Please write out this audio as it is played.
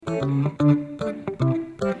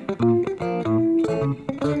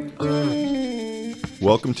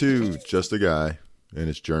Welcome to Just a Guy and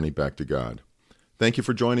his journey back to God. Thank you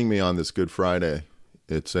for joining me on this Good Friday.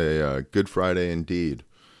 It's a Good Friday indeed.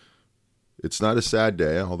 It's not a sad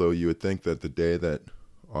day, although you would think that the day that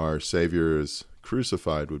our Savior is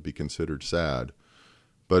crucified would be considered sad.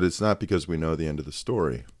 But it's not, because we know the end of the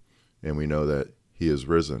story, and we know that he is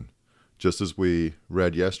risen. Just as we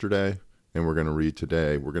read yesterday, and we're going to read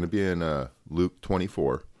today, we're going to be in Luke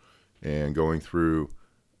 24 and going through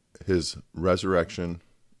his resurrection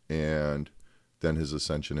and then his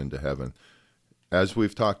ascension into heaven. As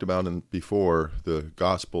we've talked about before, the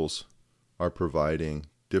Gospels are providing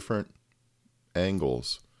different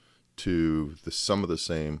angles to some of the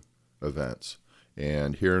same events.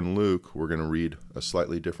 And here in Luke, we're going to read a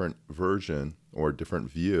slightly different version or different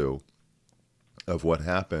view of what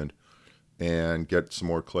happened and get some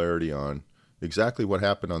more clarity on exactly what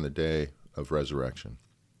happened on the day of resurrection.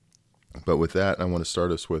 But with that, I want to start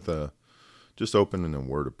us with just opening a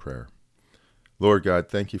word of prayer. Lord God,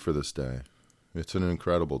 thank you for this day. It's an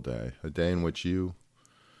incredible day, a day in which you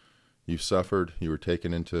suffered. You were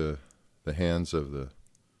taken into the hands of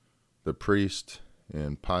the priest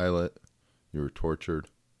and Pilate. You were tortured,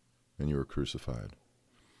 and you were crucified.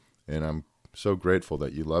 And I'm so grateful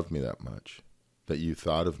that you loved me that much, that you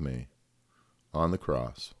thought of me on the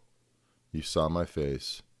cross. You saw my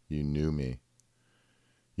face. You knew me.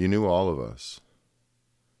 You knew all of us,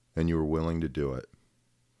 and you were willing to do it.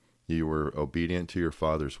 You were obedient to your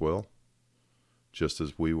Father's will, just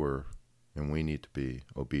as we were, and we need to be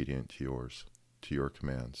obedient to yours, to your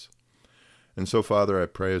commands. And so, Father, I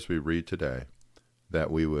pray as we read today that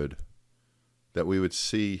we would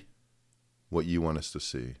see what you want us to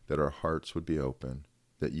see, that our hearts would be open,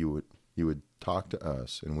 that you would talk to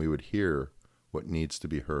us, and we would hear what needs to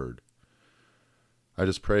be heard. I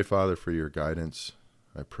just pray, Father, for your guidance.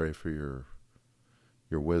 I pray for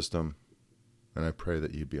your wisdom, and I pray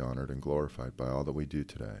that you be honored and glorified by all that we do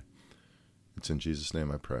today. It's in Jesus'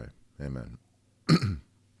 name I pray. Amen.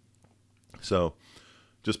 So,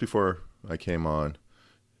 just before I came on,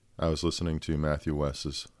 I was listening to Matthew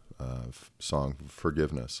West's song,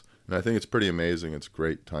 Forgiveness. And I think it's pretty amazing. It's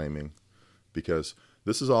great timing, because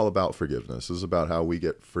this is all about forgiveness. This is about how we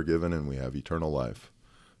get forgiven and we have eternal life.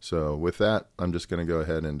 So with that, I'm just going to go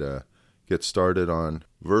ahead and get started on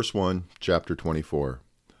verse 1, chapter 24.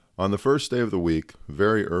 On the first day of the week,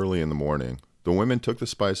 very early in the morning, the women took the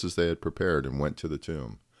spices they had prepared and went to the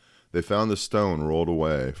tomb. They found the stone rolled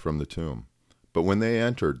away from the tomb. But when they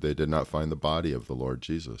entered, they did not find the body of the Lord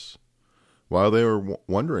Jesus. While they were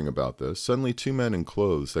wondering about this, suddenly 2 men in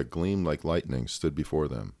clothes that gleamed like lightning stood before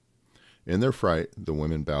them. In their fright, the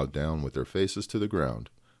women bowed down with their faces to the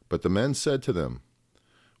ground. But the men said to them,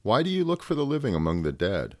 "Why do you look for the living among the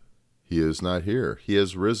dead? He is not here. He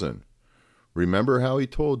has risen. Remember how he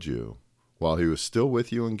told you, while he was still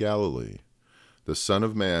with you in Galilee, the Son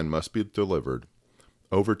of Man must be delivered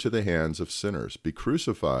over to the hands of sinners, be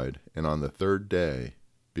crucified, and on the third day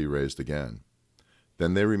be raised again."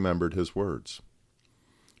 Then they remembered his words.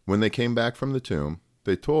 When they came back from the tomb,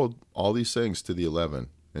 they told all these things to the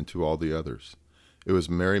 11 and to all the others. It was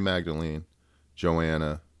Mary Magdalene,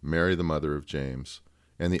 Joanna, Mary the mother of James,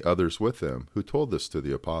 and the others with them who told this to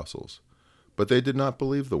the apostles. But they did not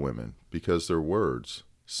believe the women, because their words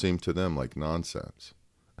seemed to them like nonsense.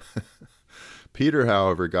 Peter,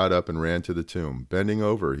 however, got up and ran to the tomb. Bending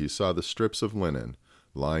over, he saw the strips of linen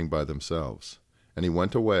lying by themselves, and he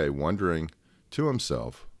went away, wondering to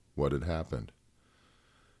himself what had happened.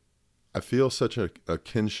 I feel such a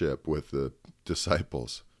kinship with the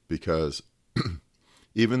disciples, because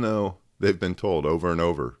even though they've been told over and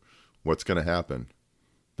over what's going to happen,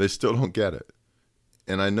 they still don't get it.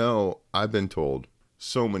 And I know I've been told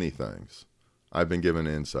so many things. I've been given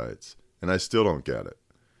insights, and I still don't get it.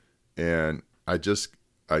 And I just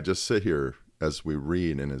sit here as we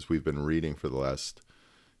read, and as we've been reading for the last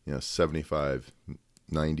 75,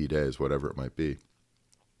 90 days, whatever it might be.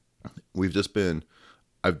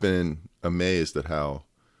 I've been amazed at how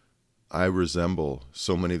I resemble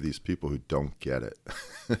so many of these people who don't get it.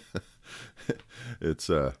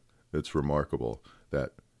 It's remarkable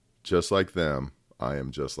that just like them, I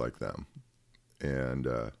am just like them. And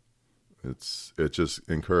it's just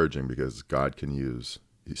encouraging, because God can use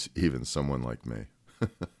even someone like me.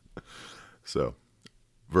 So,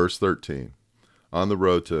 verse 13, on the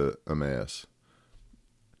road to Emmaus.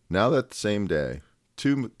 Now that same day,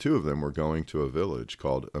 two of them were going to a village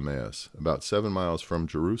called Emmaus, about 7 miles from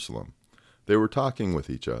Jerusalem. They were talking with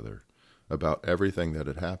each other about everything that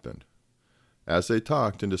had happened. As they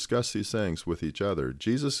talked and discussed these things with each other,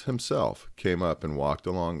 Jesus himself came up and walked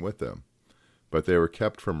along with them, but they were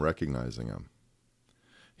kept from recognizing him.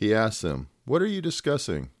 He asked them, "What are you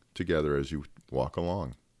discussing together as you walk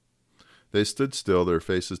along?" They stood still, their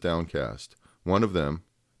faces downcast. One of them,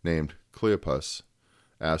 named Cleopas,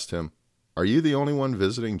 asked him, "Are you the only one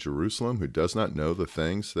visiting Jerusalem who does not know the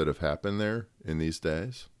things that have happened there in these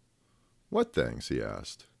days?" "What things?" he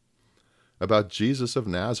asked. "About Jesus of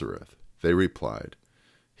Nazareth," they replied.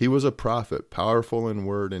 "He was a prophet, powerful in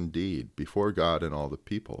word and deed, before God and all the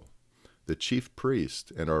people. The chief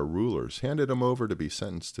priest and our rulers handed him over to be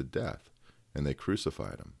sentenced to death, and they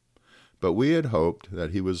crucified him. But we had hoped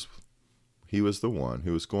that he was the one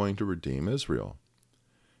who was going to redeem Israel.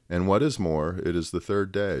 And what is more, it is the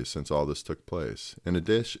third day since all this took place. In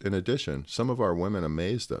addition, some of our women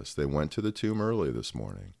amazed us. They went to the tomb early this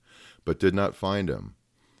morning, but did not find him,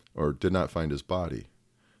 or did not find his body.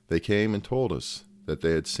 They came and told us that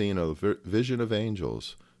they had seen a vision of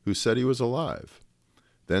angels who said he was alive.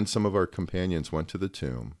 Then some of our companions went to the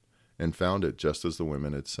tomb and found it just as the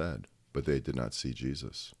women had said, but they did not see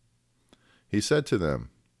Jesus." He said to them,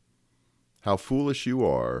 "How foolish you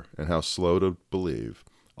are, and how slow to believe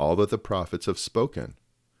all that the prophets have spoken.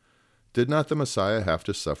 Did not the Messiah have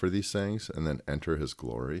to suffer these things and then enter his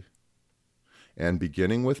glory?" And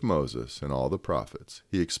beginning with Moses and all the prophets,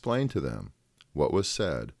 he explained to them what was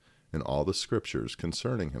said in all the scriptures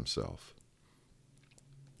concerning himself.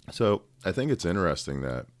 So I think it's interesting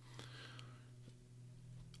that,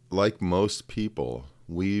 like most people,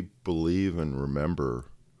 we believe and remember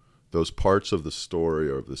those parts of the story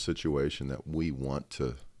or of the situation that we want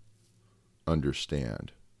to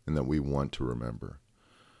understand and that we want to remember.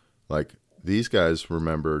 Like these guys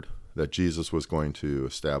remembered that Jesus was going to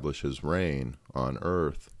establish his reign on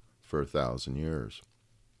earth for 1,000 years,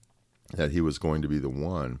 that he was going to be the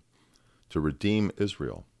one to redeem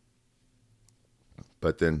Israel.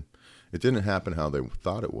 But then it didn't happen how they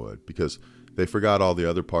thought it would, because they forgot all the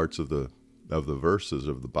other parts of the verses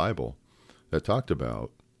of the Bible that talked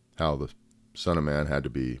about how the Son of Man had to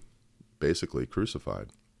be basically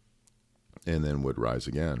crucified and then would rise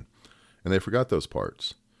again. And they forgot those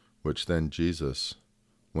parts, which then Jesus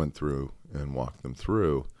went through and walked them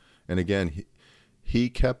through. And again, he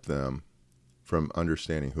kept them from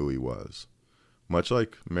understanding who he was. Much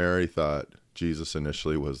like Mary thought Jesus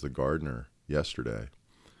initially was the gardener yesterday,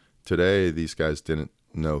 today these guys didn't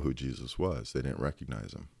know who Jesus was. They didn't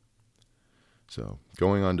recognize him. So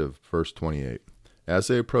going on to verse 28. As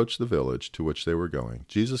they approached the village to which they were going,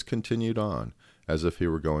 Jesus continued on as if he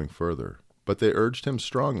were going further. But they urged him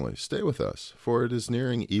strongly, "Stay with us, for it is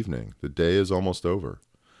nearing evening. The day is almost over."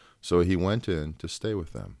 So he went in to stay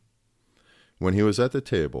with them. When he was at the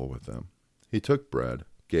table with them, he took bread,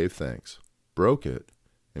 gave thanks, broke it,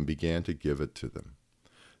 and began to give it to them.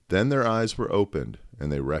 Then their eyes were opened,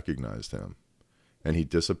 and they recognized him, and he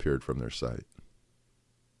disappeared from their sight.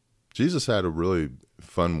 Jesus had a really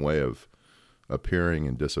fun way of appearing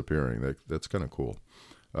and disappearing. That's kind of cool.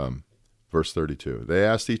 Verse 32, they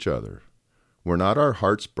asked each other, "Were not our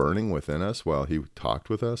hearts burning within us while he talked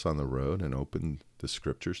with us on the road and opened the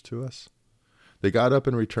scriptures to us?" They got up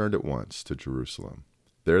and returned at once to Jerusalem.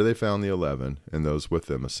 There they found the 11 and those with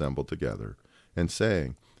them assembled together, and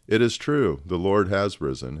saying, "It is true, the Lord has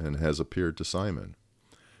risen and has appeared to Simon."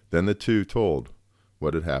 Then the two told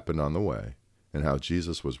what had happened on the way, and how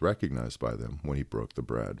Jesus was recognized by them when he broke the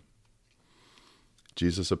bread.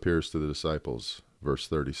 Jesus appears to the disciples, verse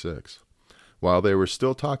 36. While they were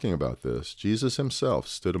still talking about this, Jesus himself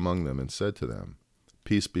stood among them and said to them,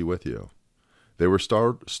 "Peace be with you." They were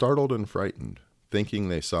startled and frightened, thinking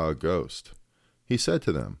they saw a ghost. He said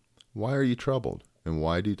to them, "Why are you troubled, and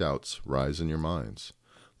why do doubts rise in your minds?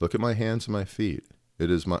 Look at my hands and my feet.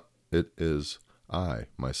 It is I,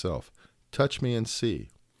 myself. Touch me and see.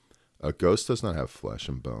 A ghost does not have flesh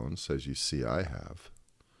and bones, as you see I have."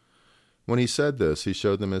 When he said this, he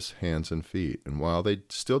showed them his hands and feet, and while they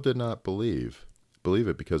still did not believe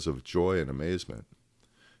it because of joy and amazement,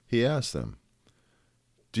 he asked them,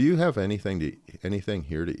 "Do you have anything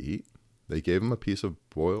here to eat?" They gave him a piece of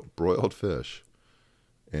broiled fish,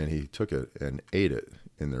 and he took it and ate it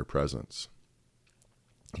in their presence.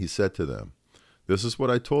 He said to them, "This is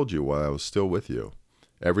what I told you while I was still with you.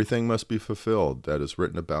 Everything must be fulfilled that is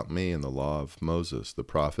written about me in the law of Moses, the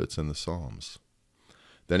prophets, and the Psalms."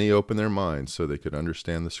 Then he opened their minds so they could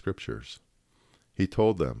understand the scriptures. He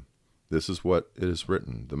told them, "This is what it is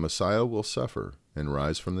written, the Messiah will suffer and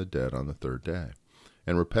rise from the dead on the third day,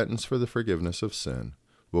 and repentance for the forgiveness of sin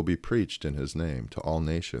will be preached in his name to all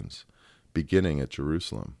nations, beginning at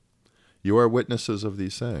Jerusalem. You are witnesses of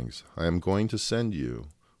these things. I am going to send you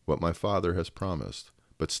what my Father has promised,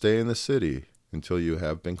 but stay in the city until you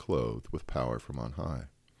have been clothed with power from on high.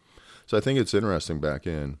 So I think it's interesting back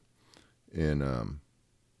in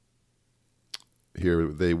here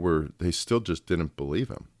they still just didn't believe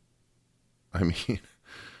him. I mean,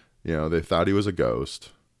 they thought he was a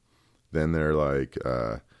ghost. Then they're like,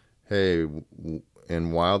 hey,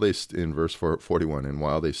 and while they, in verse 41, and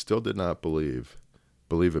while they still did not believe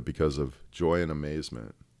it because of joy and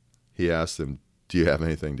amazement, he asked them, do you have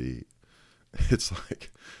anything to eat? It's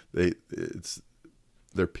like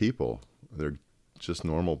they're people. They're just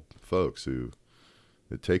normal folks who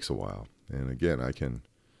it takes a while. And again, I can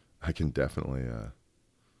definitely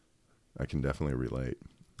relate.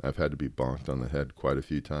 I've had to be bonked on the head quite a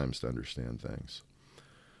few times to understand things.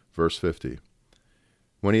 Verse 50.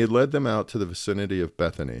 When he had led them out to the vicinity of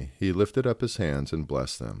Bethany, he lifted up his hands and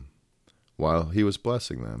blessed them. While he was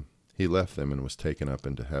blessing them, he left them and was taken up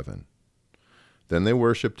into heaven. Then they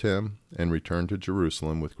worshipped him and returned to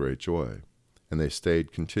Jerusalem with great joy, and they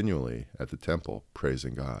stayed continually at the temple,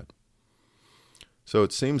 praising God. So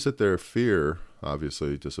it seems that their fear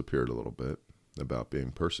obviously disappeared a little bit about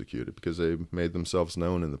being persecuted because they made themselves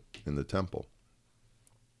known in the temple.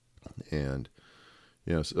 And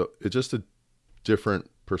so it's just a different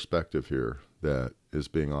perspective here that is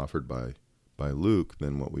being offered by Luke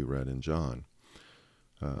than what we read in John.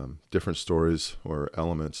 Different stories or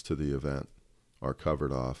elements to the event are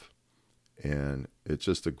covered off, and it's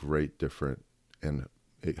just a great different, and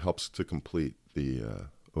it helps to complete the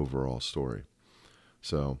overall story.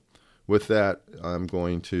 So with that, I'm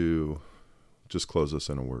going to just close us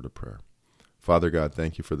in a word of prayer. Father God,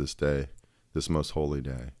 thank you for this day, this most holy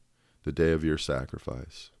day, the day of your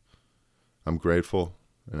sacrifice. I'm grateful,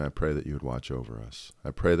 and I pray that you would watch over us. I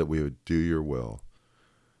pray that we would do your will.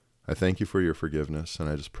 I thank you for your forgiveness, and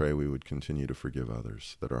I just pray we would continue to forgive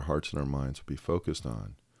others, that our hearts and our minds would be focused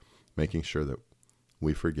on making sure that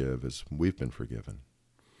we forgive as we've been forgiven.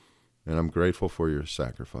 And I'm grateful for your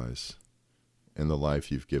sacrifice and the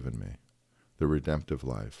life you've given me, the redemptive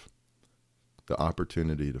life, the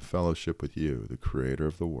opportunity to fellowship with you, the creator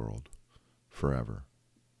of the world, forever.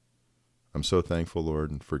 I'm so thankful, Lord,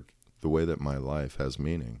 and for the way that my life has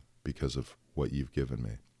meaning because of what you've given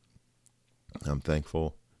me. I'm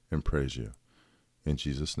thankful and praise you. In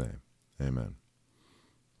Jesus' name, amen.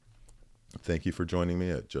 Thank you for joining me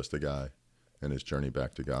at Just a Guy and his journey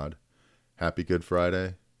back to God. Happy Good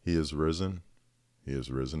Friday. He is risen. He is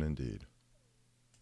risen indeed.